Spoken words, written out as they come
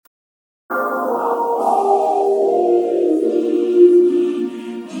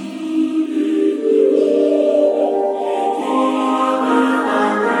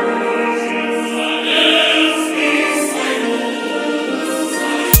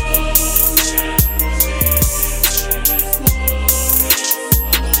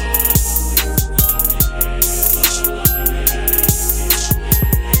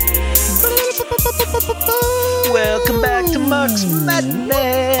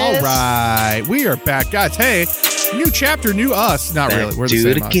All right, we are back, guys. Hey, new chapter, new us. Not really. We're the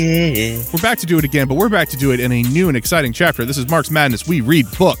same us. We're back to do it again, but we're back to do it in a new and exciting chapter. This is Mark's Madness. We read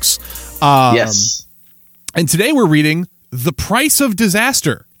books. Yes. And today we're reading The Price of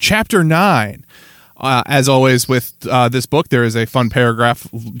Disaster, Chapter 9. As always with this book, there is a fun paragraph,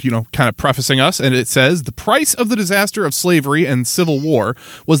 kind of prefacing us, and it says, the price of the disaster of slavery and civil war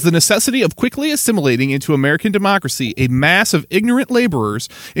was the necessity of quickly assimilating into American democracy a mass of ignorant laborers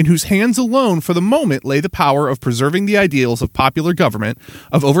in whose hands alone for the moment lay the power of preserving the ideals of popular government,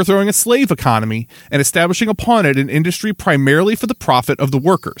 of overthrowing a slave economy, and establishing upon it an industry primarily for the profit of the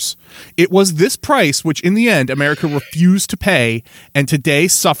workers. It was this price which in the end America refused to pay, and today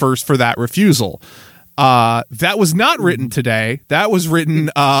suffers for that refusal. That was not written today. That was written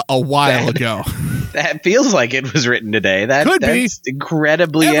a while ago. That feels like it was written today. That's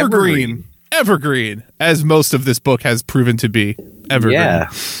incredibly evergreen. Evergreen, as most of this book has proven to be evergreen. Yeah.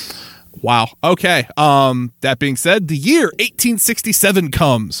 Wow. Okay. That being said, the year 1867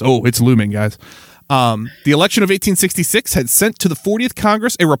 comes. Oh, it's looming, guys. The election of 1866 had sent to the 40th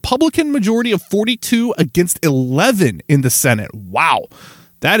Congress a Republican majority of 42 against 11 in the Senate. Wow.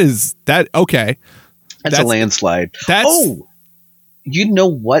 Okay. That's a landslide. You know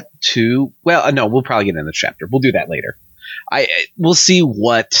what, too? Well, no, we'll probably get into the chapter. We'll do that later. We'll see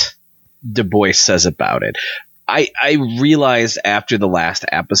what Du Bois says about it. I realized after the last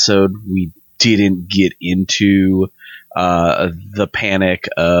episode we didn't get into the panic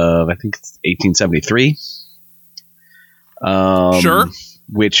of, I think it's 1873. Sure.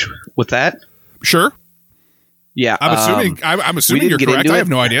 With that? Sure. Yeah. I'm assuming you're correct. I have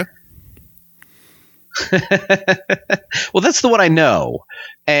no idea. Well, that's the one I know,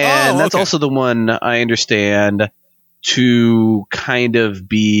 and that's also the one I understand to kind of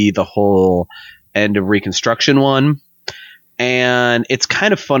be the whole end of Reconstruction one. And it's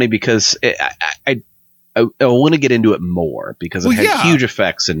kind of funny because I want to get into it more because it had huge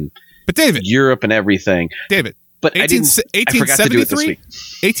effects in Europe and everything. David, but 1873,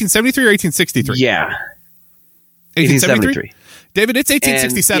 1873 or 1863? Yeah, 1873. David, it's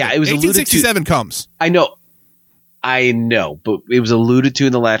 1867. And, it was 1867 comes. I know, but it was alluded to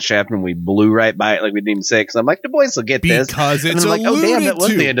in the last chapter, and we blew right by it, like we didn't even say it, because I'm like, the boys will get this. Because it's alluded to. Oh, damn, that was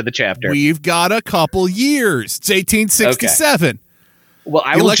the end of the chapter. We've got a couple years. It's 1867. Okay. Well,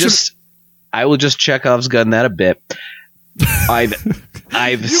 I will just Chekhov's gun that a bit.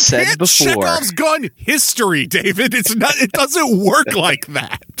 I've said before. Chekhov's gun history, David. It doesn't work like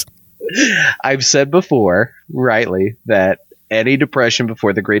that. I've said before, rightly, that any depression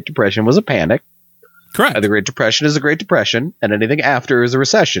before the Great Depression was a panic. Correct. The Great Depression is a Great Depression, and anything after is a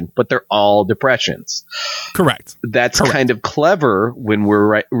recession, but they're all depressions. Correct. That's kind of clever when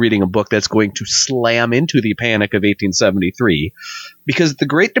we're reading a book that's going to slam into the panic of 1873, because the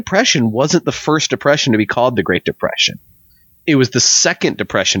Great Depression wasn't the first depression to be called the Great Depression. It was the second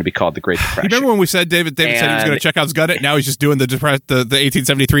depression to be called the Great Depression. You remember when we said David said he was going to check out his gut it? Now he's just doing the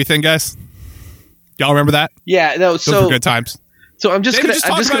 1873 thing, guys. Y'all remember that? Yeah, no. Those were good times. So I'm just going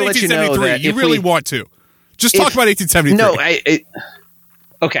to let you know that you really want to just talk about 1873. No,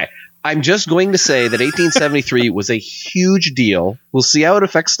 okay. I'm just going to say that 1873 was a huge deal. We'll see how it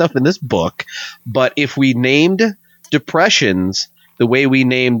affects stuff in this book. But if we named depressions the way we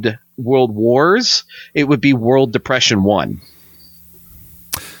named world wars, it would be World Depression 1.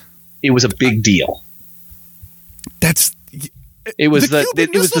 It was a big deal. It was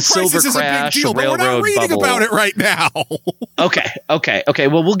the silver crash, the railroad bubble. We're not reading about it right now. Okay.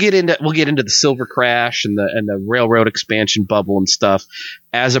 Well, we'll get into the silver crash and the railroad expansion bubble and stuff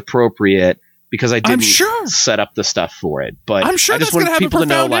as appropriate, because I didn't set up the stuff for it. But I'm sure that's going to have a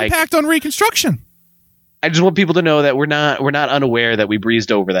profound impact on Reconstruction. I just want people to know that we're not unaware that we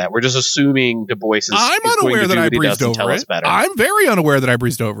breezed over that. We're just assuming Du Bois is unaware that I breezed over it. I'm very unaware that I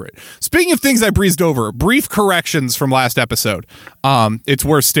breezed over it. Speaking of things I breezed over, brief corrections from last episode. It's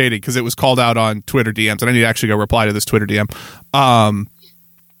worth stating because it was called out on Twitter DMs, and I need to actually go reply to this Twitter DM.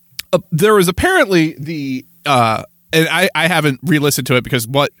 There was apparently and I haven't re-listened to it because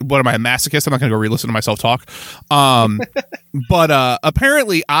what am I, a masochist? I'm not going to go re-listen to myself talk. But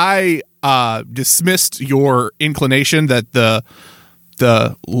apparently I dismissed your inclination that the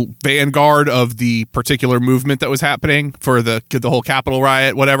vanguard of the particular movement that was happening for the whole Capitol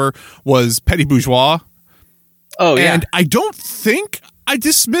riot, whatever, was petty bourgeois. Oh, yeah. And I don't think I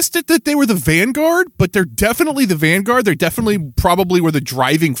dismissed it that they were the vanguard, but they're definitely the vanguard. They're definitely probably were the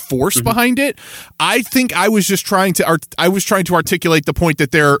driving force behind it. I think I was just trying to articulate the point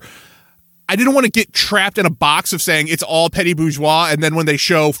that I didn't want to get trapped in a box of saying it's all petty bourgeois, and then when they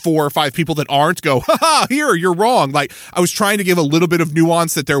show 4 or 5 people that aren't, go, haha, here, you're wrong. Like, I was trying to give a little bit of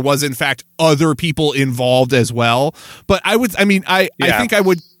nuance that there was, in fact, other people involved as well. But I think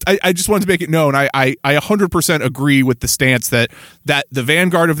I just wanted to make it known. I 100% agree with the stance that the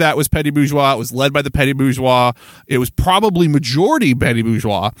vanguard of that was petty bourgeois. It was led by the petty bourgeois. It was probably majority petty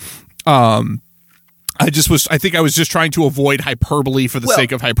bourgeois. I think I was just trying to avoid hyperbole for the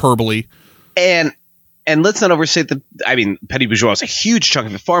sake of hyperbole. And let's not overstate petty bourgeois is a huge chunk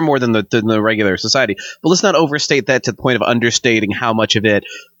of it, far more than the regular society. But let's not overstate that to the point of understating how much of it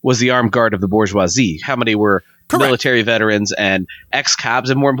was the armed guard of the bourgeoisie. How many were Correct. Military veterans and ex-cops,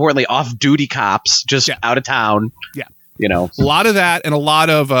 and more importantly, off-duty cops just out of town. Yeah. You know, a lot of that, and a lot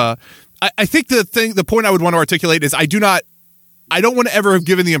of I think the point I would want to articulate is I don't want to ever have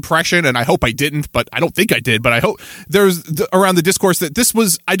given the impression, and I hope I didn't, but I don't think I did, but I hope there's around the discourse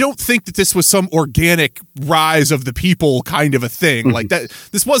that I don't think that this was some organic rise of the people kind of a thing. Mm-hmm. Like that,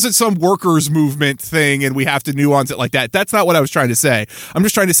 this wasn't some workers movement thing and we have to nuance it like that. That's not what I was trying to say. I'm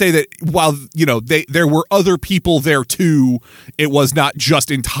just trying to say that while, there were other people there too, it was not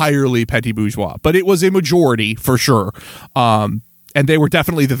just entirely petty bourgeois, but it was a majority for sure. And they were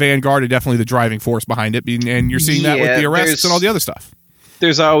definitely the vanguard and definitely the driving force behind it. And you're seeing that with the arrests and all the other stuff.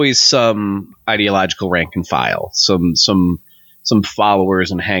 There's always some ideological rank and file, some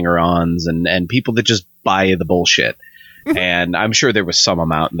followers and hanger-ons and people that just buy the bullshit. Mm-hmm. And I'm sure there was some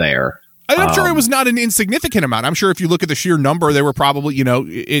amount there. I'm sure it was not an insignificant amount. I'm sure if you look at the sheer number, they were probably,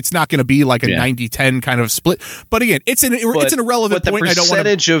 it's not going to be like a 90-10 kind of split. But again, it's an irrelevant point. But the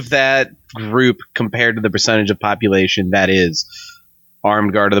percentage of that group compared to the percentage of population that is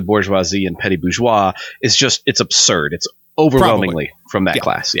armed guard of the bourgeoisie and petty bourgeois is just, it's absurd. It's overwhelmingly from that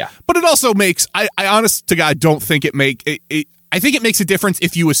class. Yeah. But it also makes, I honest to God, don't think it I think it makes a difference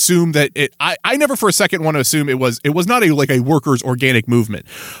if you assume that I never for a second want to assume it was not a workers' organic movement.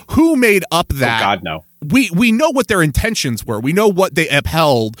 Who made up that? Oh God, no. We know what their intentions were. We know what they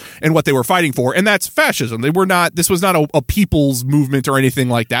upheld and what they were fighting for, and that's fascism. This was not a people's movement or anything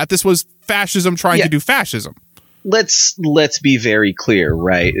like that. This was fascism trying to do fascism. Let's be very clear,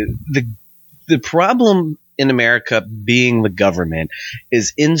 right? The problem in America being the government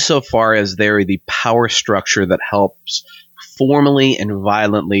is insofar as they're the power structure that helps formally and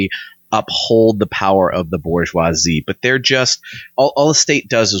violently uphold the power of the bourgeoisie, but they're just all the state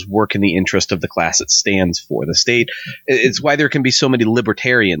does is work in the interest of the class it stands for. The state, it's why there can be so many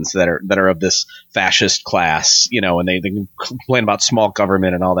libertarians that are of this fascist class, and they can complain about small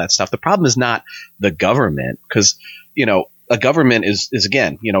government and all that stuff. The problem is not the government, because a government is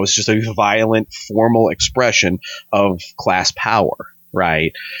again, it's just a violent formal expression of class power,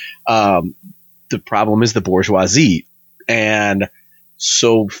 right? The problem is the bourgeoisie, and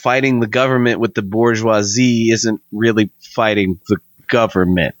so fighting the government with the bourgeoisie isn't really fighting the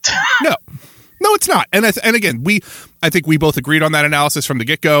government. No, it's not. And again, I think we both agreed on that analysis from the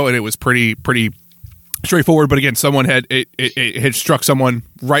get-go, and it was pretty straightforward. But again, someone had struck someone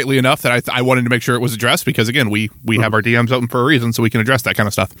rightly enough that I wanted to make sure it was addressed, because again, we have our DMs open for a reason, so we can address that kind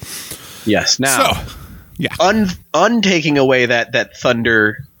of stuff. Yes. Now, untaking away that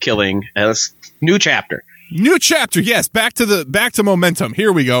thunder killing, new chapter. New chapter, yes. Back to momentum.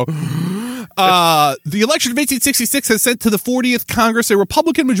 Here we go. The election of 1866 has sent to the 40th Congress a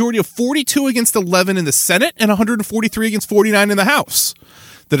Republican majority of 42 against 11 in the Senate and 143 against 49 in the House.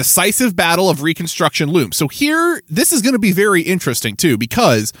 The decisive battle of Reconstruction looms. So here, this is going to be very interesting too,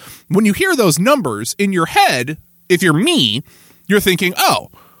 because when you hear those numbers in your head, if you're me, you're thinking, oh,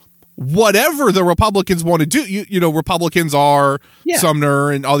 whatever the Republicans want to do, Republicans are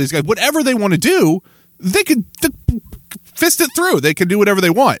Sumner and all these guys, whatever they want to do, they could fist it through. They can do whatever they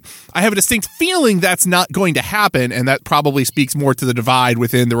want. I have a distinct feeling that's not going to happen, and that probably speaks more to the divide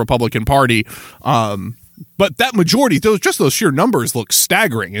within the Republican Party. But that majority, those sheer numbers look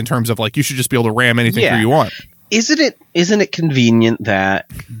staggering in terms of you should just be able to ram anything through you want. Isn't it convenient that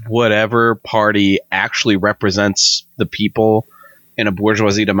whatever party actually represents the people in a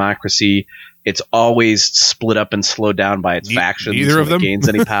bourgeoisie democracy, it's always split up and slowed down by its factions neither of them gains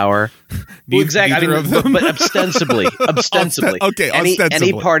any power? Well, exactly. But ostensibly. Okay,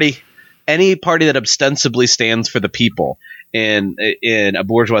 ostensibly. Any party that ostensibly stands for the people in a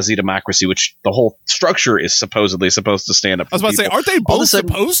bourgeoisie democracy, which the whole structure is supposedly supposed to stand up for. I was about to say, aren't they both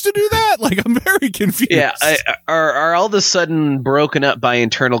supposed to do that? I'm very confused. Yeah, are all of a sudden broken up by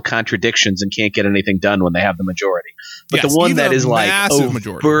internal contradictions and can't get anything done when they have the majority. But the one that is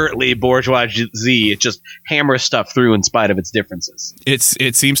overtly bourgeoisie, it just hammers stuff through in spite of its differences.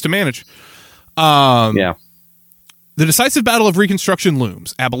 It seems to manage. Yeah. The decisive battle of Reconstruction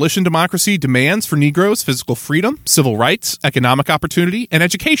looms. Abolition democracy demands for Negroes physical freedom, civil rights, economic opportunity, and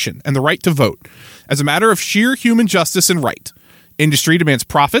education, and the right to vote. As a matter of sheer human justice and right, industry demands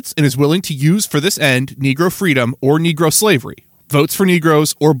profits and is willing to use for this end Negro freedom or Negro slavery, votes for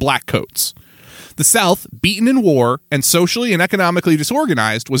Negroes or black coats. The South, beaten in war and socially and economically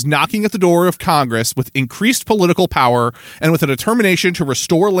disorganized, was knocking at the door of Congress with increased political power and with a determination to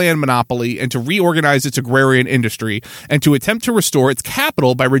restore land monopoly and to reorganize its agrarian industry and to attempt to restore its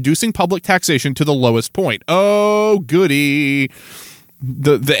capital by reducing public taxation to the lowest point. Oh, goody.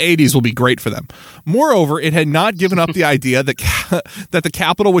 The 80s will be great for them. Moreover, it had not given up the idea that that the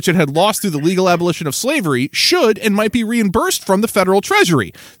capital which it had lost through the legal abolition of slavery should and might be reimbursed from the federal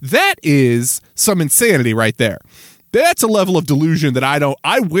treasury. That is some insanity right there. That's a level of delusion that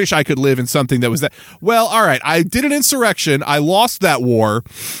I wish I could live in something that was that. Well, all right, I did an insurrection. I lost that war.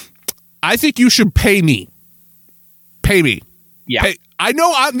 I think you should pay me. Pay me. Yeah. I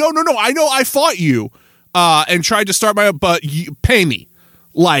know I fought you and tried to start my own, but you pay me.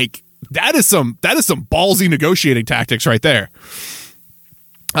 Like, that is some ballsy negotiating tactics right there.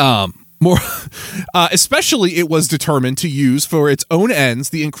 Especially it was determined to use for its own ends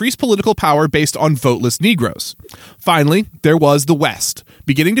the increased political power based on voteless Negroes. Finally, there was the West,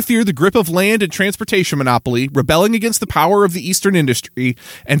 beginning to fear the grip of land and transportation monopoly, rebelling against the power of the Eastern industry,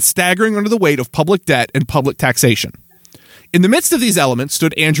 and staggering under the weight of public debt and public taxation. In the midst of these elements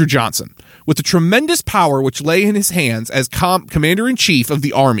stood Andrew Johnson, with the tremendous power which lay in his hands as commander-in-chief of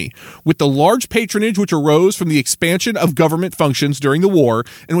the army, with the large patronage which arose from the expansion of government functions during the war,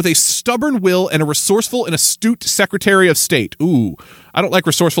 and with a stubborn will and a resourceful and astute Secretary of State. Ooh, I don't like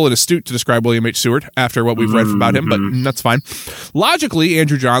resourceful and astute to describe William H. Seward after what we've read about him, but that's fine. Logically,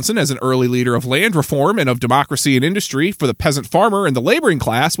 Andrew Johnson, as an early leader of land reform and of democracy and industry for the peasant farmer and the laboring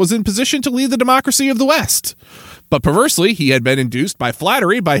class, was in position to lead the democracy of the West. But perversely, he had been induced by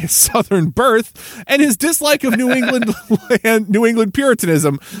flattery by his Southern birth and his dislike of New England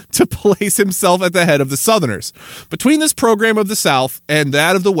Puritanism to place himself at the head of the Southerners. Between this program of the South and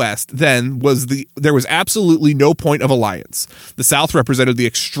that of the West, then, there was absolutely no point of alliance. The South represented the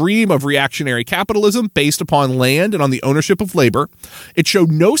extreme of reactionary capitalism based upon land and on the ownership of labor. It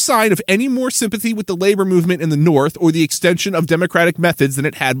showed no sign of any more sympathy with the labor movement in the North or the extension of democratic methods than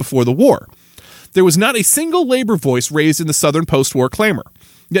it had before the war. There was not a single labor voice raised in the Southern post-war clamor.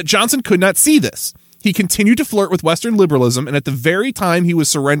 Yet Johnson could not see this. He continued to flirt with Western liberalism, and at the very time he was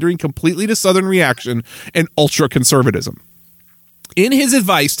surrendering completely to Southern reaction and ultra-conservatism. In his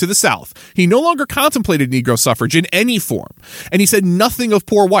advice to the South, he no longer contemplated Negro suffrage in any form, and he said nothing of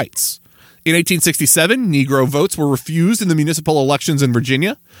poor whites. In 1867, Negro votes were refused in the municipal elections in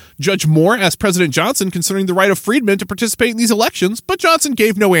Virginia. Judge Moore asked President Johnson concerning the right of freedmen to participate in these elections, but Johnson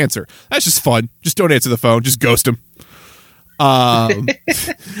gave no answer. That's just fun. Just don't answer the phone. Just ghost him. On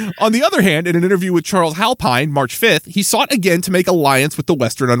the other hand, in an interview with Charles Halpine, March 5th, he sought again to make alliance with the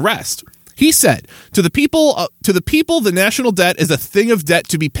Western unrest. He said, to the people, the national debt is a thing of debt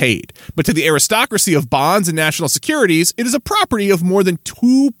to be paid. But to the aristocracy of bonds and national securities, it is a property of more than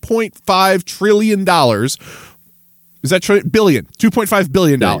 $2.5 trillion. Is that billion? $2.5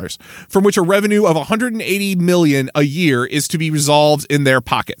 billion, from which a revenue of $180 million a year is to be received in their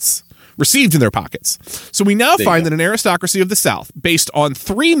pockets. So we now find that an aristocracy of the South, based on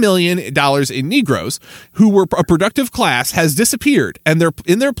 $3 million in Negroes, who were a productive class, has disappeared, and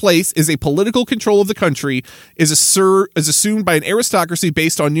in their place is a political control of the country is assumed by an aristocracy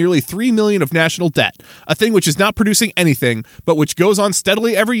based on nearly $3 million of national debt, a thing which is not producing anything, but which goes on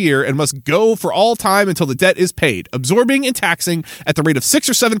steadily every year and must go for all time until the debt is paid, absorbing and taxing at the rate of 6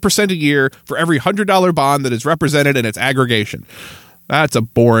 or 7% a year for every $100 bond that is represented in its aggregation. That's a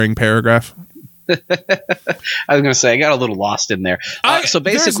boring paragraph. I was going to say, I got a little lost in there. So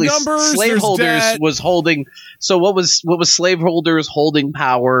basically, slaveholders was holding. So what was slaveholders holding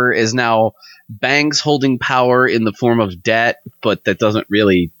power is now banks holding power in the form of debt, but that doesn't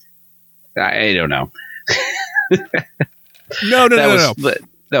really. I don't know. No.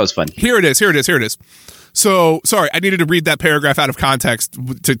 That was fun. Here it is. So sorry, I needed to read that paragraph out of context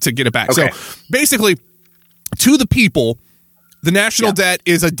to get it back. Okay. So basically, to the people, the national debt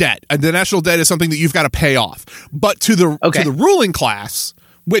is a debt, and the national debt is something that you've got to pay off. But to the ruling class,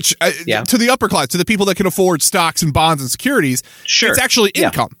 which to the upper class, to the people that can afford stocks and bonds and securities, it's actually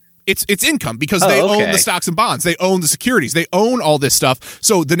income. It's income because they own the stocks and bonds. They own the securities. They own all this stuff.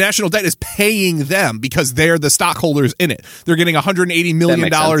 So the national debt is paying them because they're the stockholders in it. They're getting $180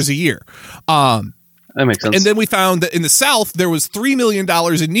 million a year. That makes sense. And then we found that in the South, there was $3 million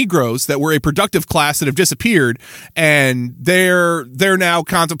in Negroes that were a productive class that have disappeared. And they're now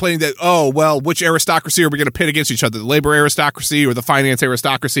contemplating that, oh, well, which aristocracy are we going to pit against each other? The labor aristocracy or the finance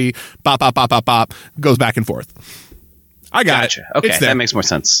aristocracy? Bop, bop, bop, bop, bop. Goes back and forth. I got it. Okay, that makes more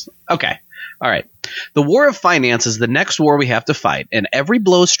sense. Okay. All right. The war of finance is the next war we have to fight, and every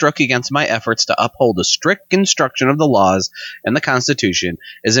blow struck against my efforts to uphold a strict construction of the laws and the Constitution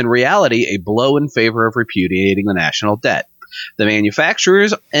is in reality a blow in favor of repudiating the national debt. The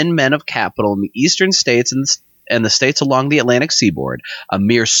manufacturers and men of capital in the eastern states and the states along the Atlantic seaboard, a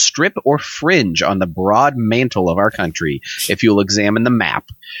mere strip or fringe on the broad mantle of our country, if you will examine the map.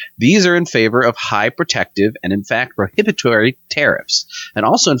 These are in favor of high protective and, in fact, prohibitory tariffs, and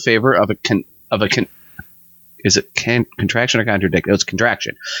also in favor of contraction or contradiction? No, it's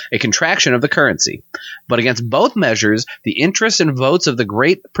contraction. A contraction of the currency. But against both measures, the interests and votes of the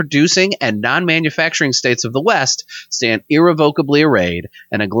great producing and non-manufacturing states of the West stand irrevocably arrayed,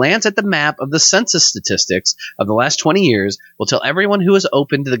 and a glance at the map of the census statistics of the last 20 years will tell everyone who is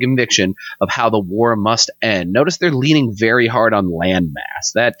open to the conviction of how the war must end. Notice they're leaning very hard on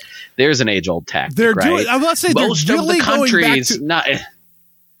landmass. There's an age-old tactic, they're right? doing. I was about to say most they're of really the countries not.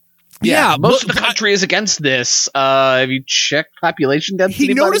 Yeah, most of the country is against this. Have you checked population density?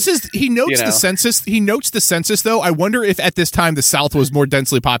 He notes the census. He notes the census, though. I wonder if at this time the South was more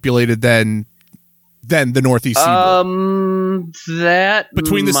densely populated than the Northeast seaboard. That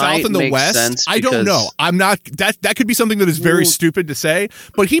between the South and the West, I don't know. I'm not. That could be something that is very stupid to say.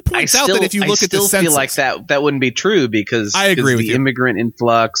 But he points out that if you look at the census, I still feel like that wouldn't be true because I agree with the immigrant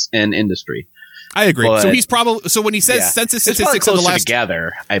influx and industry. I agree. But, so he's probably when he says census statistics of the last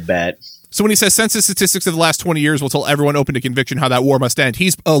together, I bet. So when he says census statistics of the last 20 years will tell everyone open to conviction how that war must end,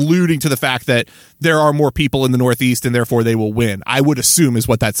 he's alluding to the fact that there are more people in the Northeast and therefore they will win. I would assume is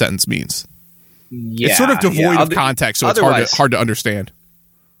what that sentence means. Yeah, it's sort of devoid of context, so it's hard to understand.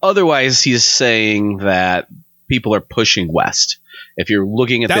 Otherwise, he's saying that people are pushing west. If you're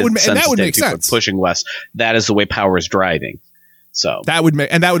looking at that would make sense. Pushing west, that is the way power is driving. So that would make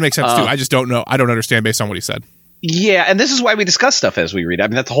sense too. I just don't know. I don't understand based on what he said. Yeah, and this is why we discuss stuff as we read. I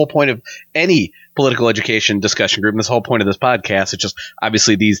mean, that's the whole point of any political education discussion group, and this whole point of this podcast. It's just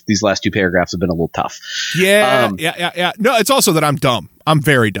obviously these last two paragraphs have been a little tough. Yeah. No, it's also that I'm dumb. I'm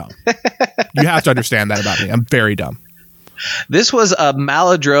very dumb. You have to understand that about me. I'm very dumb. This was a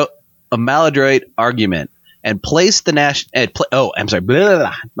maladroit argument. And placed the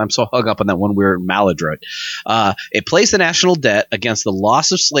I'm so hung up on that one word, maladroit. It placed the national debt against the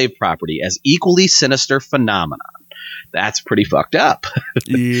loss of slave property as equally sinister phenomenon. That's pretty fucked up.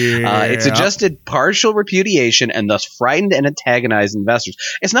 Yeah. It suggested partial repudiation and thus frightened and antagonized investors.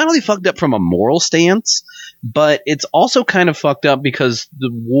 It's not only fucked up from a moral stance, but it's also kind of fucked up because the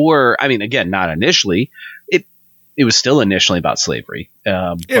war, I mean, again, not initially, it was still initially about slavery.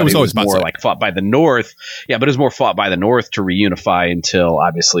 It was always more like fought by the North. Yeah, but it was more fought by the North to reunify until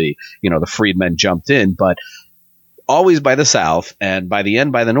obviously, the freedmen jumped in, but always by the South, and by the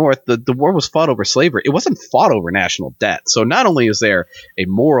end by the North. The war was fought over slavery. It wasn't fought over national debt. So not only is there a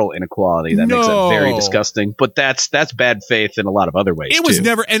moral inequality that makes it very disgusting, but that's bad faith in a lot of other ways. It was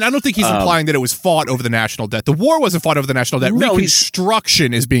never, and I don't think he's implying that it was fought over the national debt. The war wasn't fought over the national debt. No,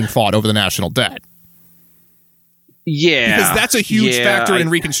 Reconstruction is being fought over the national debt. Yeah, because that's a huge factor in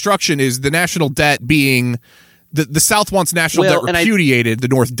Reconstruction is the national debt being the South wants national debt repudiated, the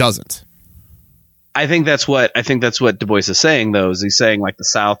North doesn't. I think that's what Du Bois is saying, though, is he's saying like the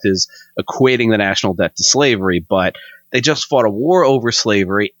South is equating the national debt to slavery, but they just fought a war over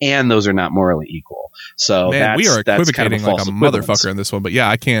slavery, and those are not morally equal. So we are equivocating kind of like a motherfucker in this one, but yeah,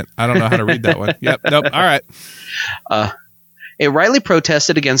 I don't know how to read that one. Yep, nope. All right. It rightly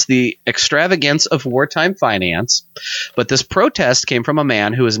protested against the extravagance of wartime finance, but this protest came from a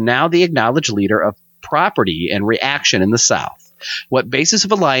man who is now the acknowledged leader of property and reaction in the South. What basis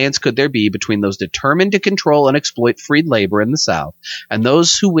of alliance could there be between those determined to control and exploit freed labor in the South and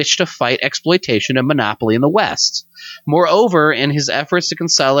those who wish to fight exploitation and monopoly in the West? Moreover, in his efforts to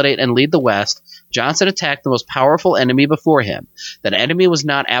consolidate and lead the West, Johnson attacked the most powerful enemy before him. That enemy was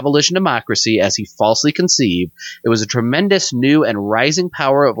not abolition democracy, as he falsely conceived. It was a tremendous new and rising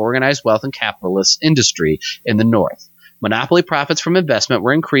power of organized wealth and capitalist industry in the North. Monopoly profits from investment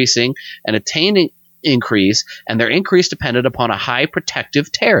were increasing and attaining increase, and their increase depended upon a high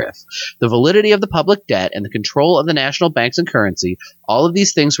protective tariff, the validity of the public debt, and the control of the national banks and currency. All of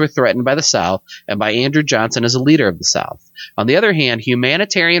these things were threatened by the South and by Andrew Johnson as a leader of the South. On the other hand,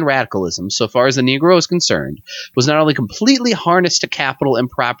 humanitarian radicalism, so far as the Negro is concerned, was not only completely harnessed to capital and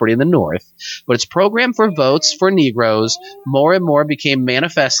property in the North, but its program for votes for Negroes more and more became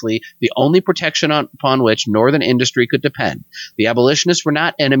manifestly the only protection upon which Northern industry could depend. The abolitionists were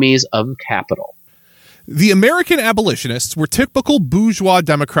not enemies of capital. The American abolitionists were typical bourgeois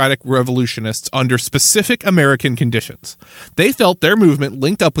democratic revolutionists under specific American conditions. They felt their movement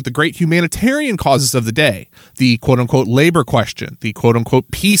linked up with the great humanitarian causes of the day, the quote-unquote labor question, the quote-unquote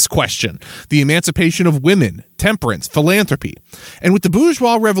peace question, the emancipation of women, temperance, philanthropy. And with the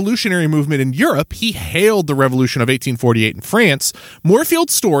bourgeois revolutionary movement in Europe, he hailed the Revolution of 1848 in France.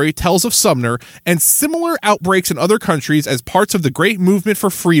 Moorfield's story tells of Sumner and similar outbreaks in other countries as parts of the great movement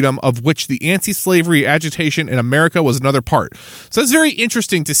for freedom, of which the anti-slavery agitation in America was another part. So it's very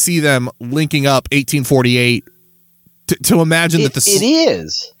interesting to see them linking up 1848 to imagine that it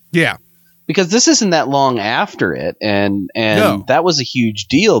is. Yeah. Because this isn't that long after it, and no. That was a huge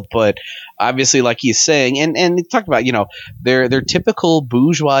deal. But obviously, like he's saying, and he talked about, they're typical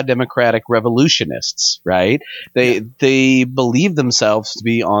bourgeois democratic revolutionists, right? They believe themselves to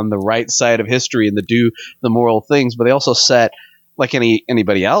be on the right side of history and to do the moral things, but they also set, like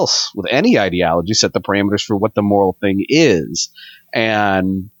anybody else with any ideology, set the parameters for what the moral thing is.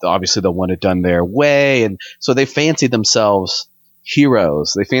 And obviously, they'll want it done their way, and so they fancy themselves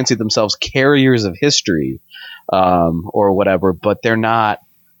heroes. They fancy themselves carriers of history, or whatever, but they're not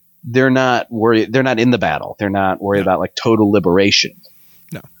worried. They're not in the battle. They're not worried about like total liberation.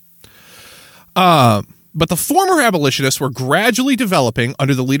 No. But the former abolitionists were gradually developing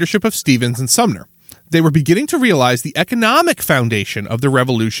under the leadership of Stevens and Sumner. They were beginning to realize the economic foundation of the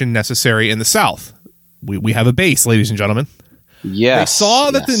revolution necessary in the South. We have a base, ladies and gentlemen. Yes. They saw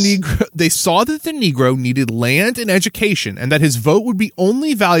that the Negro needed land and education, and that his vote would be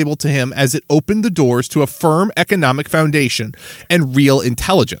only valuable to him as it opened the doors to a firm economic foundation and real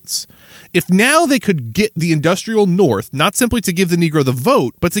intelligence. If now they could get the industrial North not simply to give the Negro the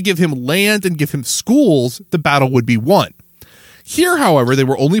vote, but to give him land and give him schools, the battle would be won. Here, however, they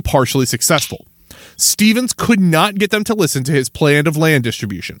were only partially successful. Stevens could not get them to listen to his plan of land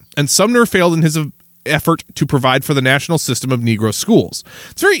distribution, and Sumner failed in his effort to provide for the national system of Negro schools.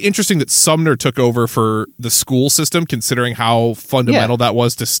 It's very interesting that Sumner took over for the school system, considering how fundamental that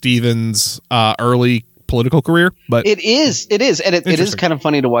was to Stevens' early political career. But it is, and it is kind of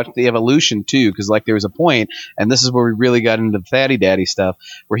funny to watch the evolution too, because like there was a point, and this is where we really got into the Fatty Daddy stuff,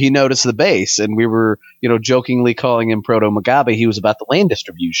 where he noticed the base, and we were jokingly calling him Proto Mugabe. He was about the land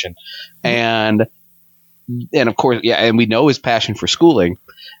distribution, and of course, and we know his passion for schooling.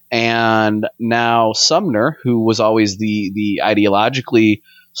 And now Sumner, who was always the ideologically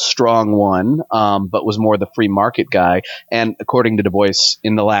strong one, but was more the free market guy, and according to Du Bois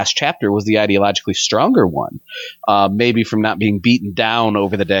in the last chapter, was the ideologically stronger one, maybe from not being beaten down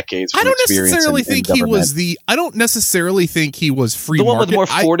over the decades. I don't necessarily think he was I don't necessarily think he was free market. The one with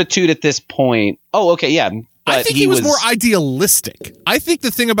more fortitude at this point. Oh, okay, yeah. But I think he was more idealistic. I think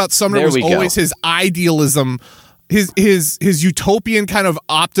the thing about Sumner was always his idealism. His utopian kind of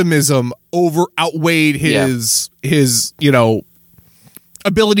optimism outweighed his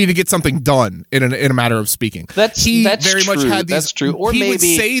ability to get something done in a matter of speaking. That's very true. much had these. That's true. Or he maybe would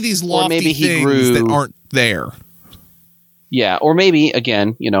say these lofty things that aren't there. Yeah, or maybe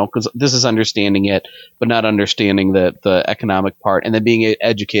again, because this is understanding it, but not understanding the economic part, and then being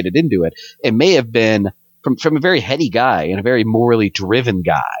educated into it. It may have been from a very heady guy and a very morally driven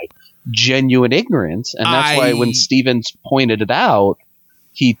guy. Genuine ignorance, and that's why when Stevens pointed it out,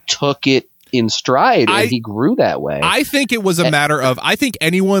 he took it in stride and he grew that way. I think it was a matter of, I think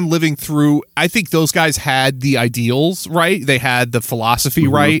anyone living through, I think those guys had the ideals right, they had the philosophy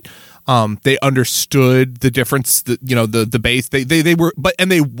right. They understood the difference, the base. They were, and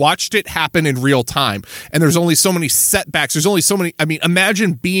they watched it happen in real time. And there's only so many setbacks. There's only so many. I mean,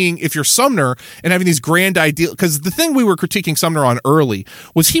 imagine if you're Sumner and having these grand ideas. Because the thing we were critiquing Sumner on early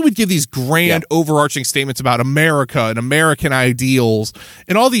was he would give these grand overarching statements about America and American ideals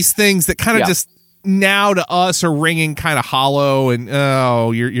and all these things that kind of just now to us are ringing kind of hollow, and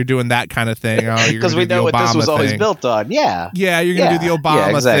you're doing that kind of thing. Because we know what this was always built on. Yeah, you're gonna do the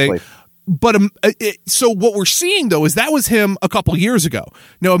Obama thing. But so what we're seeing though is that was him a couple years ago.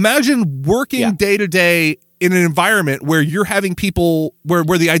 Now imagine working day to day in an environment where you're having people where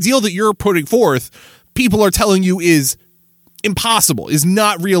the ideal that you're putting forth, people are telling you is impossible, is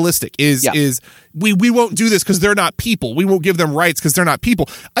not realistic, is we won't do this because they're not people. We won't give them rights because they're not people.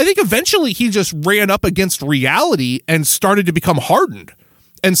 I think eventually he just ran up against reality and started to become hardened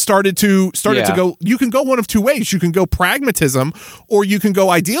and started to go, you can go one of two ways. You can go pragmatism or you can go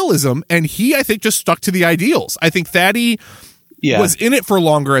idealism. And he, I think, just stuck to the ideals. I think Thaddy was in it for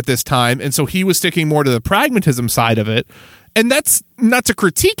longer at this time. And so he was sticking more to the pragmatism side of it. And that's not to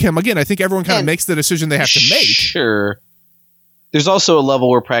critique him. Again, I think everyone kind of makes the decision they have to make. Sure. There's also a level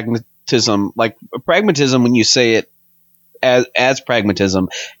where pragmatism, when you say it as pragmatism,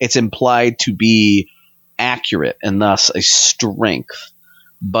 it's implied to be accurate and thus a strength.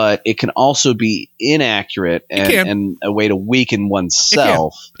 But it can also be inaccurate and a way to weaken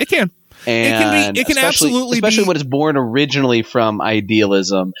oneself. It can. And it can absolutely be. Especially when it's born originally from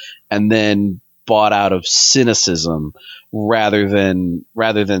idealism and then bought out of cynicism rather than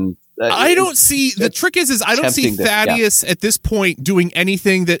I don't see the trick is I don't see Thaddeus at this point doing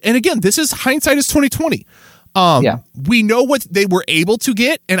anything that, and again, this is hindsight is 2020. We know what they were able to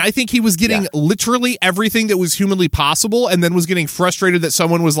get, and I think he was getting literally everything that was humanly possible, and then was getting frustrated that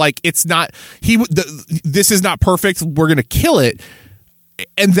someone was like, "It's not this is not perfect. We're going to kill it,"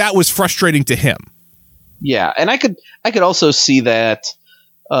 and that was frustrating to him. Yeah, and I could also see that,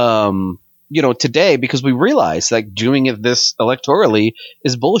 today, because we realize like doing this electorally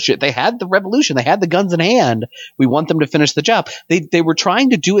is bullshit. They had the revolution. They had the guns in hand. We want them to finish the job. They were trying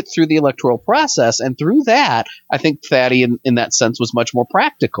to do it through the electoral process. And through that, I think Thaddy in that sense was much more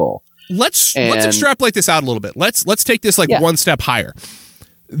practical. Let's extrapolate this out a little bit. Let's take this one step higher.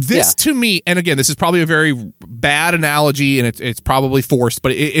 This to me, and again, this is probably a very bad analogy and it's probably forced,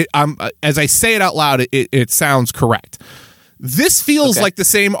 but as I say it out loud, it sounds correct. This feels like the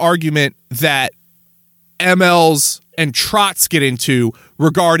same argument that MLs and Trots get into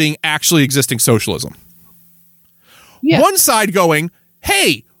regarding actually existing socialism. Yeah. One side going,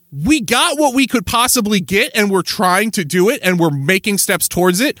 hey, we got what we could possibly get and we're trying to do it and we're making steps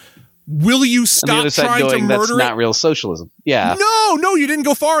towards it. Will you stop trying to murder that's it? Not real socialism. Yeah. No, you didn't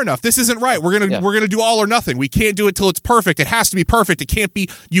go far enough. This isn't right. We're gonna do all or nothing. We can't do it till it's perfect. It has to be perfect. It can't be.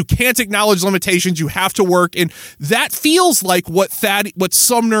 You can't acknowledge limitations. You have to work, and that feels like what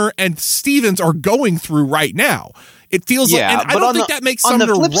Sumner and Stevens are going through right now. It feels like, and I don't think that makes Sumner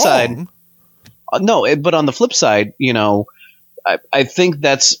wrong. Side, no, but on the flip side, I think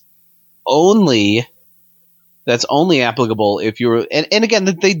that's only applicable if you're and again,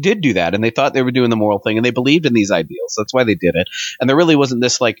 they did do that and they thought they were doing the moral thing and they believed in these ideals. That's why they did it. And there really wasn't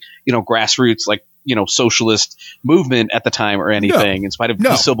this grassroots socialist movement at the time or anything, in spite of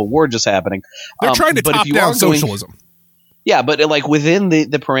the Civil War just happening. They're trying to top down socialism. But within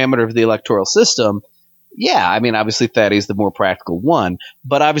the parameter of the electoral system, I mean, obviously Thaddeus is the more practical one,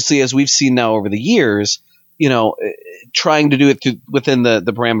 but obviously as we've seen now over the years, trying to do it within the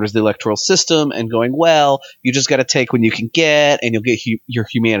parameters of the electoral system and going, well, you just got to take when you can get, and you'll get your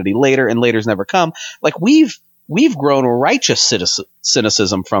humanity later, and later's never come. Like we've grown righteous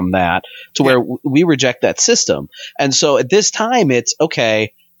cynicism from that to where we reject that system. And so at this time, it's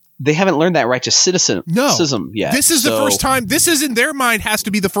okay. They haven't learned that righteous cynicism yet. This is the first time. This is, in their mind, has to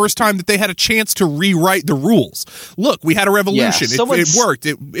be the first time that they had a chance to rewrite the rules. Look, we had a revolution. It worked.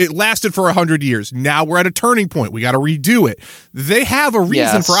 It lasted for 100 years. Now we're at a turning point. We got to redo it. They have a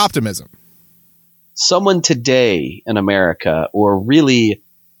reason for optimism. Someone today in America, or really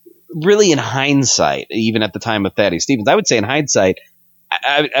in hindsight, even at the time of Thaddeus Stevens, I would say in hindsight,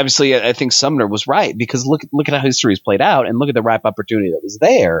 obviously, I think Sumner was right, because look at how history has played out, and look at the ripe opportunity that was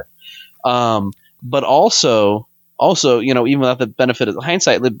there. But also, even without the benefit of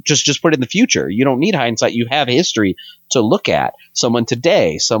hindsight, just put it in the future. You don't need hindsight. You have history to look at. Someone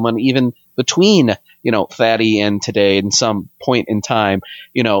today, someone even between, Thaddy and today in some point in time,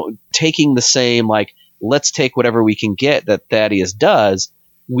 taking the same, let's take whatever we can get that Thaddeus does,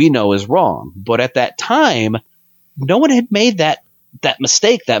 we know is wrong. But at that time, no one had made that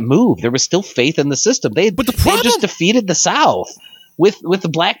mistake, that move. There was still faith in the system. They just defeated the South with the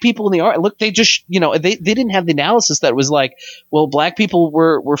black people in the army. Look, they just, they didn't have the analysis that was like, well, black people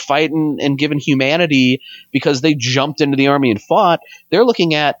were fighting and given humanity because they jumped into the army and fought. They're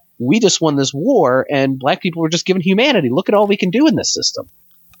looking at, we just won this war and black people were just given humanity. Look at all we can do in this system.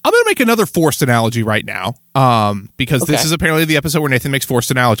 I'm going to make another forced analogy right now, because this is apparently the episode where Nathan makes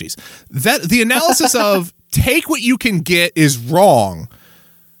forced analogies. That the analysis of take what you can get is wrong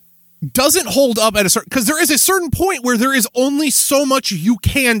doesn't hold up at a certain, because there is a certain point where there is only so much you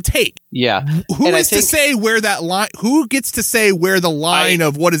can take. Yeah. Who gets to say where the line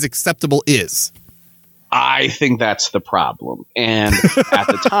of what is acceptable is? I think that's the problem. And at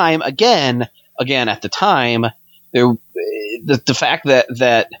the time, again, at the time, the fact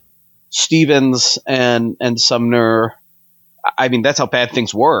that Stevens and Sumner, I mean, that's how bad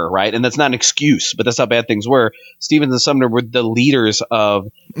things were, right? And that's not an excuse, but that's how bad things were. Stevens and Sumner were the leaders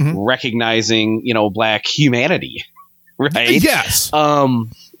of recognizing, Black humanity, right? Yes.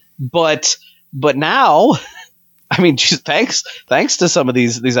 But now, I mean, thanks to some of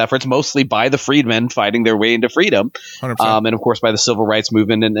these efforts, mostly by the freedmen fighting their way into freedom, 100%. and of course by the civil rights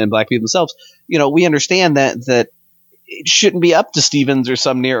movement and Black people themselves, we understand that it shouldn't be up to Stevens or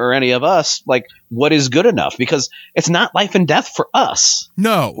Sumner or any of us, like, what is good enough, because it's not life and death for us.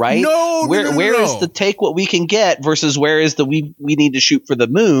 No. Right? No. Where is the take what we can get versus where is the we need to shoot for the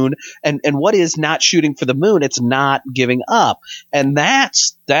moon, and what is not shooting for the moon? It's not giving up. And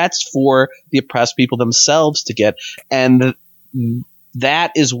that's for the oppressed people themselves to get. And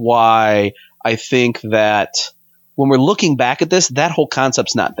that is why I think that when we're looking back at this, that whole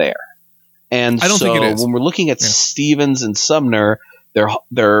concept's not there. And I don't think it is. When we're looking at Stevens and Sumner,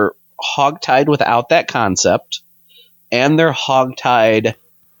 they're hogtied without that concept, and they're hogtied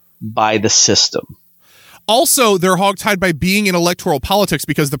by the system. Also, they're hogtied by being in electoral politics,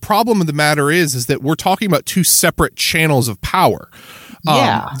 because the problem of the matter is that we're talking about two separate channels of power.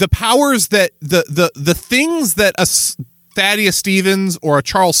 The powers that the things that a Thaddeus Stevens or a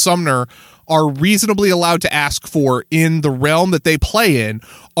Charles Sumner are reasonably allowed to ask for in the realm that they play in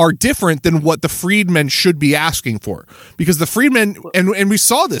are different than what the freedmen should be asking for, because the freedmen, and we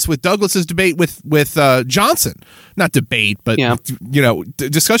saw this with Douglas's debate with Johnson, not debate, but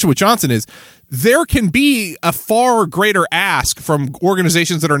discussion with Johnson, is there can be a far greater ask from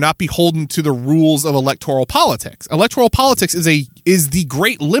organizations that are not beholden to the rules of electoral politics. Electoral politics is the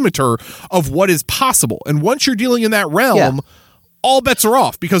great limiter of what is possible, and once you're dealing in that realm, all bets are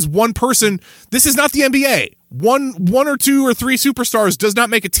off, because one person, this is not the NBA. One or two or three superstars does not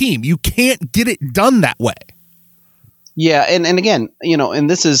make a team. You can't get it done that way. Yeah, and again, and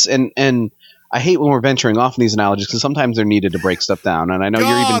this is and I hate when we're venturing off in these analogies, because sometimes they're needed to break stuff down. And I know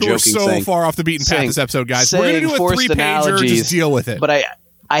you're even joking, we're so far off the beaten path this episode, guys. We're going to do a 3-pager, just deal with it. But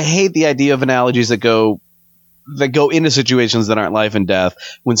I hate the idea of analogies that go into situations that aren't life and death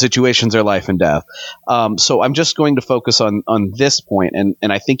when situations are life and death. So I'm just going to focus on this point,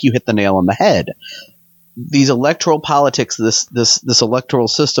 and I think you hit the nail on the head. These electoral politics, this electoral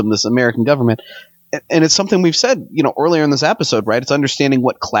system, this American government, and it's something we've said, earlier in this episode, right? It's understanding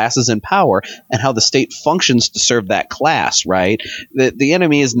what class is in power and how the state functions to serve that class, right? The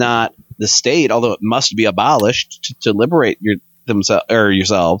enemy is not the state, although it must be abolished to liberate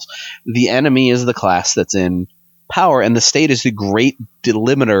yourselves. The enemy is the class that's in power, and the state is the great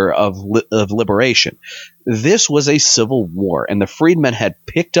delimiter of liberation. This was a civil war, and the freedmen had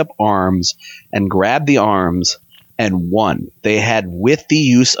picked up arms and grabbed the arms and won. They had, with the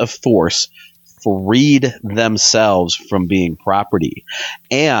use of force, freed themselves from being property.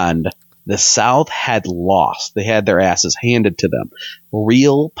 And the South had lost. They had their asses handed to them.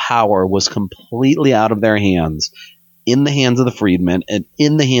 Real power was completely out of their hands, in the hands of the freedmen and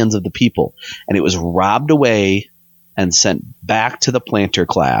in the hands of the people. And it was robbed away and sent back to the planter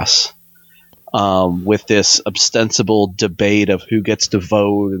class, with this ostensible debate of who gets to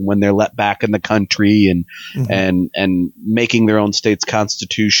vote and when they're let back in the country, and making their own states'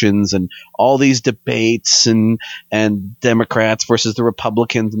 constitutions, and all these debates, and Democrats versus the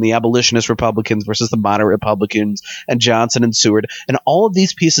Republicans, and the abolitionist Republicans versus the moderate Republicans, and Johnson and Seward, and all of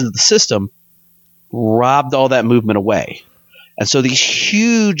these pieces of the system robbed all that movement away. And so these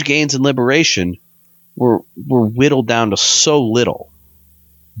huge gains in liberation were whittled down to so little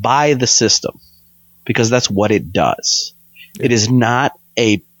by the system, because that's what it does. It is not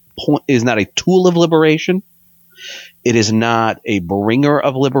a tool of liberation. It is not a bringer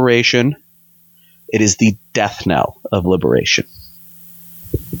of liberation. It is the death knell of liberation.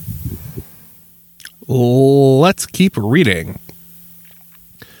 Let's keep reading.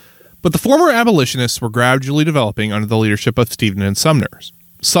 But the former abolitionists were gradually developing under the leadership of Stevens and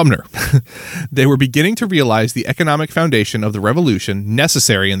Sumner. They were beginning to realize the economic foundation of the revolution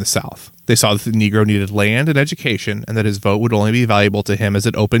necessary in the South. They saw that the Negro needed land and education, and that his vote would only be valuable to him as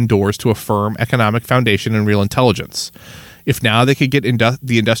it opened doors to a firm economic foundation and real intelligence. If now they could get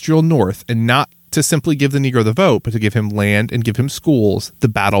the industrial North, and not to simply give the Negro the vote, but to give him land and give him schools, the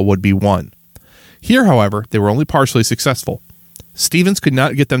battle would be won. Here, however, they were only partially successful. Stevens could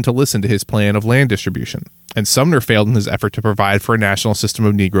not get them to listen to his plan of land distribution, and Sumner failed in his effort to provide for a national system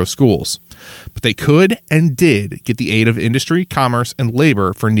of Negro schools. But they could and did get the aid of industry, commerce, and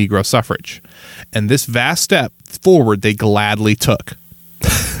labor for Negro suffrage. And this vast step forward they gladly took.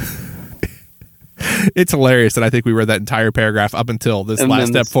 It's hilarious that I think we read that entire paragraph up until this last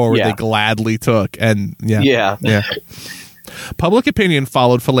step forward they gladly took. And yeah. Public opinion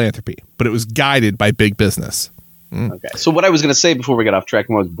followed philanthropy, but it was guided by big business. Okay. So what I was going to say before we got off track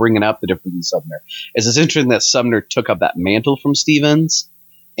when I was bringing up the difference in Sumner is it's interesting that Sumner took up that mantle from Stevens.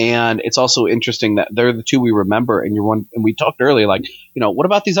 And it's also interesting that they're the two we remember. And and we talked earlier, like, what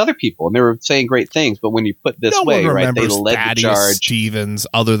about these other people? And they were saying great things. But when you put this way, right, they led the charge. Stevens,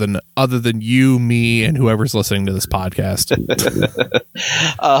 other than you, me, and whoever's listening to this podcast.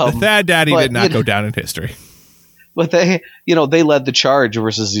 The Thad Daddy did not go down in history. But they led the charge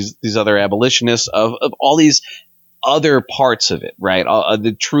versus these other abolitionists of all these other parts of it, right?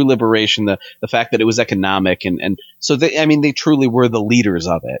 The true liberation, the fact that it was economic, and so they truly were the leaders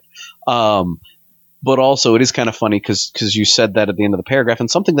of it. But also, it is kind of funny because you said that at the end of the paragraph,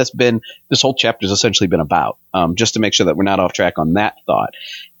 and something that's been this whole chapter has essentially been about, just to make sure that we're not off track on that thought,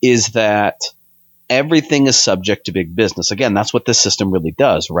 is that everything is subject to big business. Again, that's what this system really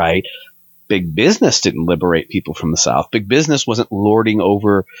does, right? Big business didn't liberate people from the South. Big business wasn't lording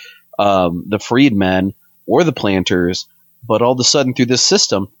over the freedmen or the planters, but all of a sudden through this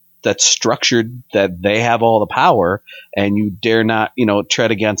system that's structured that they have all the power and you dare not, tread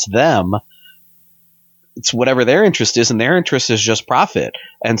against them. It's whatever their interest is, and their interest is just profit.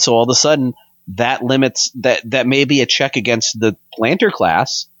 And so all of a sudden that limits that may be a check against the planter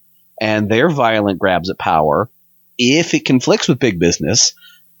class and their violent grabs at power if it conflicts with big business,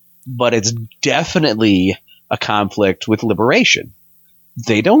 but it's definitely a conflict with liberation.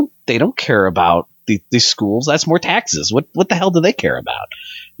 They don't care about these schools. That's more taxes. What the hell do they care about?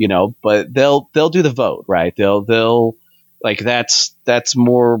 But they'll do the vote, right? They'll like that's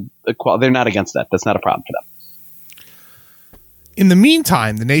more equal. They're not against that. That's not a problem for them. In the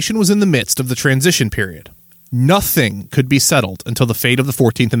meantime, the nation was in the midst of the transition period. Nothing could be settled until the fate of the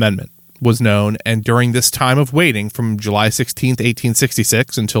 14th Amendment was known, and during this time of waiting, from July 16th,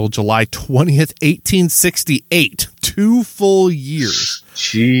 1866 until July 20th, 1868, 2 full years,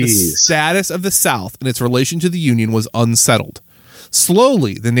 Jeez. The status of the South and its relation to the Union was unsettled.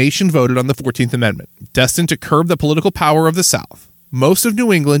 Slowly, the nation voted on the 14th Amendment, destined to curb the political power of the South. Most of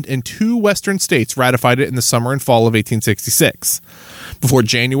New England and 2 western states ratified it in the summer and fall of 1866. Before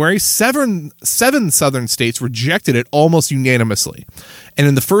January, seven southern states rejected it almost unanimously. And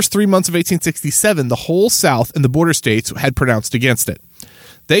in the first 3 months of 1867, the whole South and the border states had pronounced against it.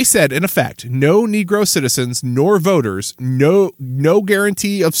 They said, in effect, no Negro citizens nor voters, no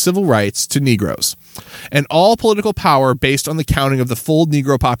guarantee of civil rights to Negroes, and all political power based on the counting of the full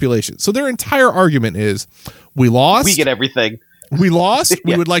Negro population. So their entire argument is, we lost. We get everything. We lost.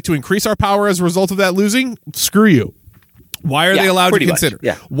 We would like to increase our power as a result of that losing. Screw you. Why are they allowed to consider?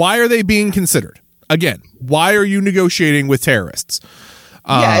 Why are they being considered? Again, why are you negotiating with terrorists?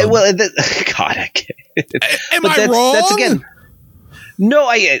 God, I get it. Am I wrong? That's again. No,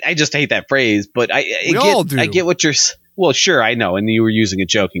 I just hate that phrase, but I get what you're. Well, sure, I know, and you were using it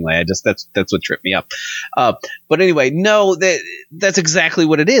jokingly. That's what tripped me up. But anyway, no, that's exactly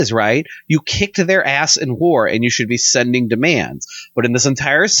what it is, right? You kicked their ass in war, and you should be sending demands. But in this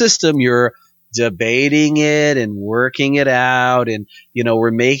entire system, you're debating it and working it out, and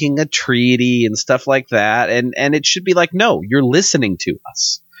we're making a treaty and stuff like that, and it should be like, no, you're listening to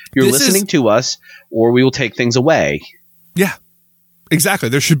us. You're listening to us, or we will take things away. Yeah, exactly.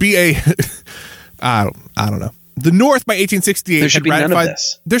 There should be a I don't know. The North by 1868 there should be ratified, none of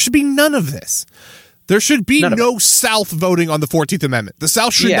this. There should be none of this. There should be no South voting on the 14th Amendment. The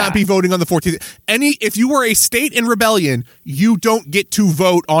South should not be voting on the 14th. If you were a state in rebellion, you don't get to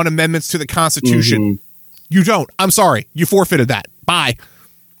vote on amendments to the Constitution. Mm-hmm. You don't. I'm sorry. You forfeited that. Bye.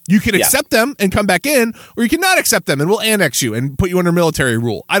 You can accept them and come back in, or you cannot accept them and we'll annex you and put you under military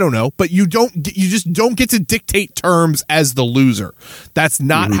rule. I don't know, but you just don't get to dictate terms as the loser. That's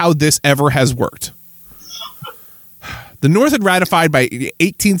not how this ever has worked. The North had ratified by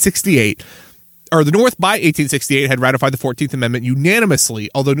 1868, or the North by 1868 had ratified the 14th Amendment unanimously,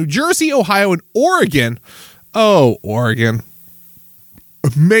 although New Jersey, Ohio, and Oregon,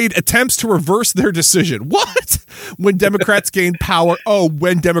 made attempts to reverse their decision. What? When Democrats gained power.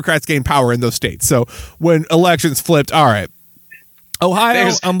 When Democrats gained power in those states. So when elections flipped, all right. Ohio,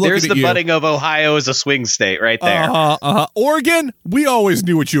 I'm looking at you. There's the budding of Ohio as a swing state right there. Oregon, we always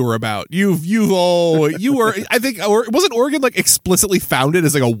knew what you were about. You were, I think, or wasn't Oregon like explicitly founded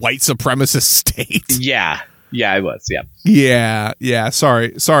as like a white supremacist state? Yeah, it was. Yeah. Yeah.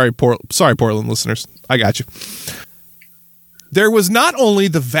 Sorry, Portland listeners. I got you. There was not only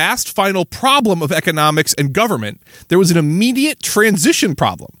the vast final problem of economics and government, there was an immediate transition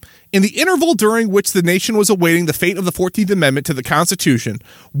problem. In the interval during which the nation was awaiting the fate of the 14th Amendment to the Constitution,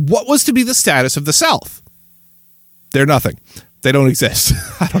 what was to be the status of the South? They're nothing. They don't exist.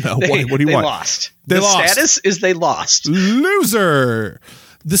 I don't know. What do you want? Lost. They the lost. Status is they lost. Loser.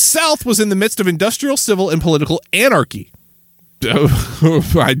 The South was in the midst of industrial, civil, and political anarchy.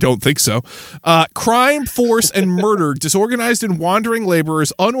 I don't think so. Crime, force, and murder, disorganized and wandering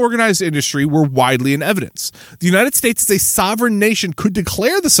laborers, unorganized industry were widely in evidence. The United States, as a sovereign nation, could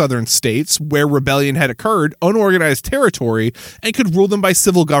declare the southern states where rebellion had occurred unorganized territory and could rule them by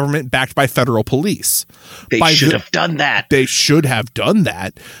civil government backed by federal police. They should have done that. They should have done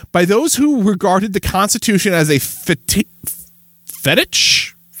that. By those who regarded the Constitution as a fetish?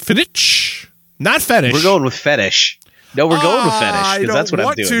 Not fetish. We're going with fetish. No, we're going with fetish because that's what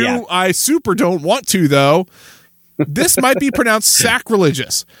I'm doing. Yeah. I super don't want to, though. This might be pronounced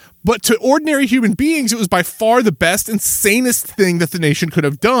sacrilegious, but to ordinary human beings, it was by far the best and sanest thing that the nation could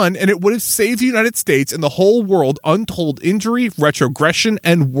have done, and it would have saved the United States and the whole world untold injury, retrogression,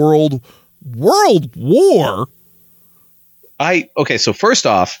 and world war. Okay, so first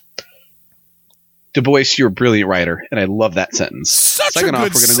off, Du Bois, you're a brilliant writer, and I love that sentence. Second off,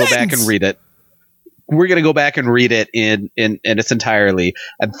 we're going to go back and read it. We're going to go back and read it in its entirety.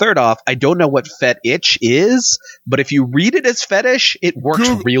 And third off, I don't know what fetich is, but if you read it as fetish, it works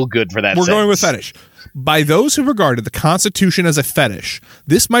real good for that We're sentence. going with fetish. By those who regarded the Constitution as a fetish,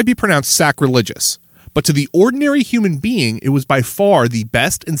 this might be pronounced sacrilegious. But to the ordinary human being, it was by far the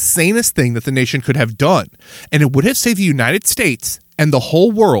best and sanest thing that the nation could have done. And it would have saved the United States and the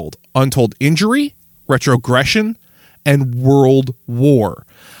whole world untold injury, retrogression, and world war.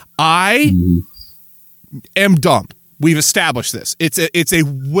 I am dumb. We've established this. It's a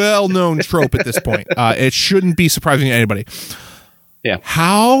well-known trope at this point. It shouldn't be surprising to anybody. Yeah.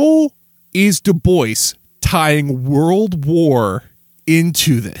 How is Du Bois tying World War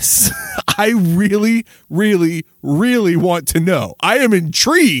into this? I really, really, really want to know. I am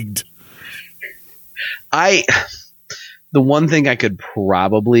intrigued. The one thing I could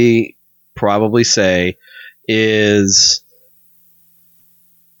probably say is,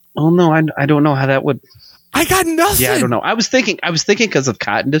 oh no, I don't know how that would. I got nothing. Yeah, I don't know. I was thinking because of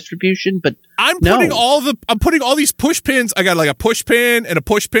cotton distribution, but I'm putting all these push pins. I got like a push pin and a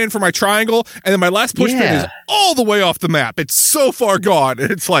push pin for my triangle, and then my last push pin is all the way off the map. It's so far gone.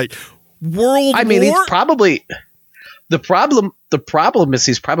 It's like World War. He's probably the problem. The problem is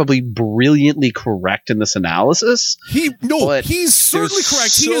he's probably brilliantly correct in this analysis. He's certainly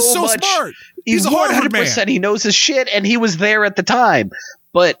correct. He is so smart. He's 100%. He knows his shit, and he was there at the time.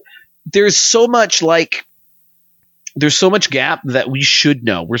 But there's so much gap that we should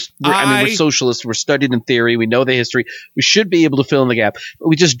know. We're socialists. We're studied in theory. We know the history. We should be able to fill in the gap. But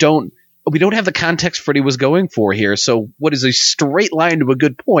we just don't. We don't have the context Freddie was going for here. So what is a straight line to a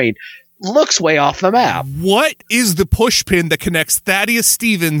good point looks way off the map. What is the push pin that connects Thaddeus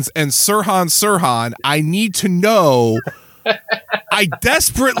Stevens and Sirhan? I need to know. I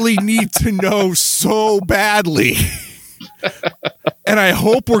desperately need to know so badly. And I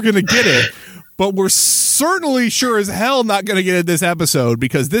hope we're going to get it. But we're certainly sure as hell not going to get it this episode,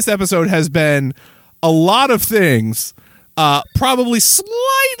 because this episode has been a lot of things. Probably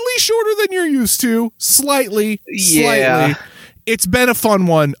slightly shorter than you're used to. Slightly. It's been a fun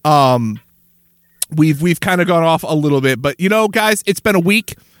one. We've kind of gone off a little bit, but guys, it's been a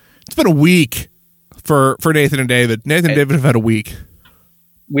week. It's been a week for Nathan and David. Nathan and David have had a week.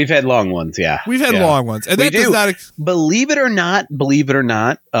 We've had long ones, yeah. We've had long ones, and that does not. Believe it or not,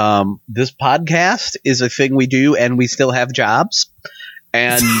 this podcast is a thing we do, and we still have jobs.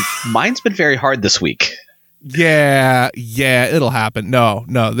 And mine's been very hard this week. Yeah, it'll happen. No,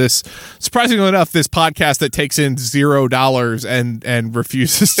 this, surprisingly enough, this podcast that takes in $0 and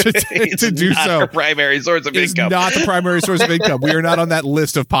refuses to do so. Our primary source of income. Not the primary source of income. We are not on that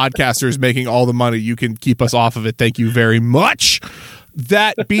list of podcasters making all the money. You can keep us off of it. Thank you very much.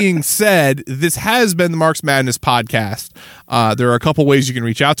 That being said, this has been the Marks Madness podcast. There are a couple ways you can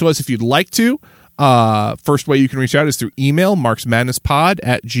reach out to us if you'd like to. First way you can reach out is through email,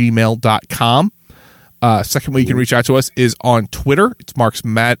 marksmadnesspod@gmail.com. Second way you can reach out to us is on Twitter. It's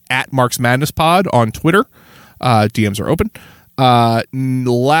at Marks Madness Pod on Twitter. DMs are open.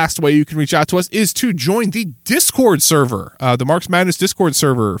 Last way you can reach out to us is to join the Discord server, the Marks Madness Discord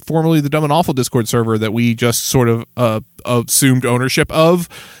server, formerly the Dumb and Awful Discord server that we just sort of assumed ownership of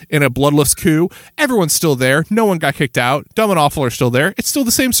in a bloodless coup. Everyone's still there. No one got kicked out. Dumb and Awful are still there. It's still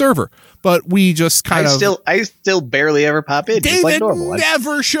the same server, but we just I still barely ever pop in. David like normal.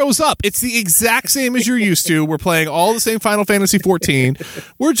 Never shows up. It's the exact same as you're used to. We're playing all the same Final Fantasy 14.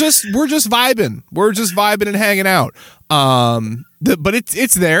 We're just vibing. We're just vibing and hanging out. But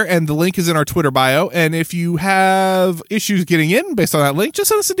it's there, and the link is in our Twitter bio. And if you have issues getting in based on that link, just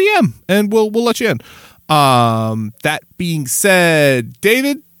send us a DM, and we'll let you in. That being said,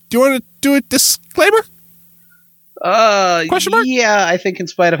 David, do you want to do a disclaimer? Question mark? Yeah, I think in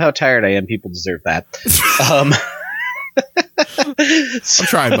spite of how tired I am, people deserve that. I'm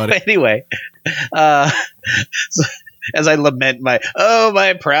trying, buddy. Anyway, so, as I lament my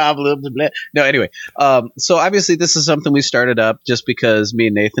problems. Blah. No, anyway. So obviously this is something we started up just because me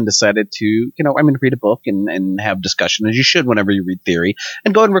and Nathan decided to, read a book and have discussion, as you should whenever you read theory,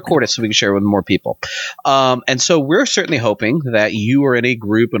 and go and record it so we can share it with more people. And so we're certainly hoping that you are in a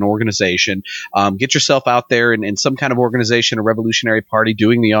group, an organization, get yourself out there in some kind of organization, a revolutionary party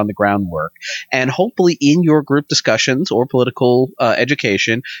doing the on the ground work. And hopefully in your group discussions or political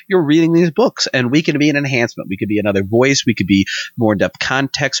education, you're reading these books, and we can be an enhancement. We could be another voice. We could be more in-depth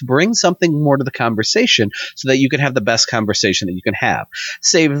context, bring something more to the conversation so that you can have the best conversation that you can have.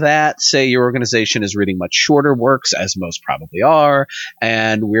 Save that, say your organization is reading much shorter works, as most probably are,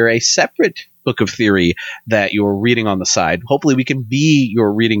 and we're a separate book of theory that you're reading on the side. Hopefully we can be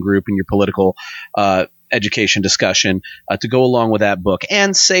your reading group in your political education discussion to go along with that book.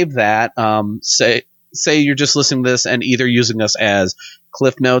 And save that, say you're just listening to this and either using us as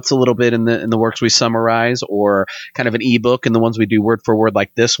cliff notes a little bit in the works we summarize, or kind of an ebook in the ones we do word for word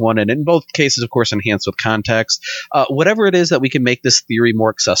like this one, and in both cases, of course, enhanced with context. Whatever it is that we can make this theory more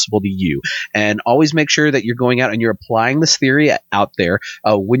accessible to you, and always make sure that you're going out and you're applying this theory out there.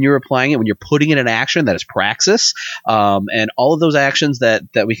 When you're applying it, when you're putting it in action, that is praxis, and all of those actions that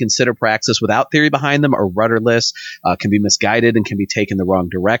we consider praxis without theory behind them are rudderless, can be misguided, and can be taken the wrong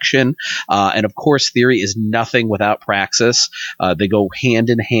direction. And of course, theory is nothing without praxis. They go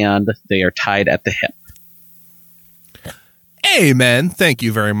hand in hand. They are tied at the hip. Amen. Thank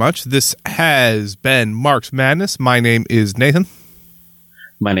you very much. This has been Mark's Madness. My name is Nathan.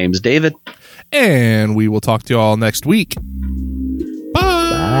 My name's David. And we will talk to you all next week.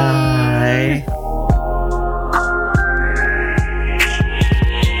 Bye. Bye.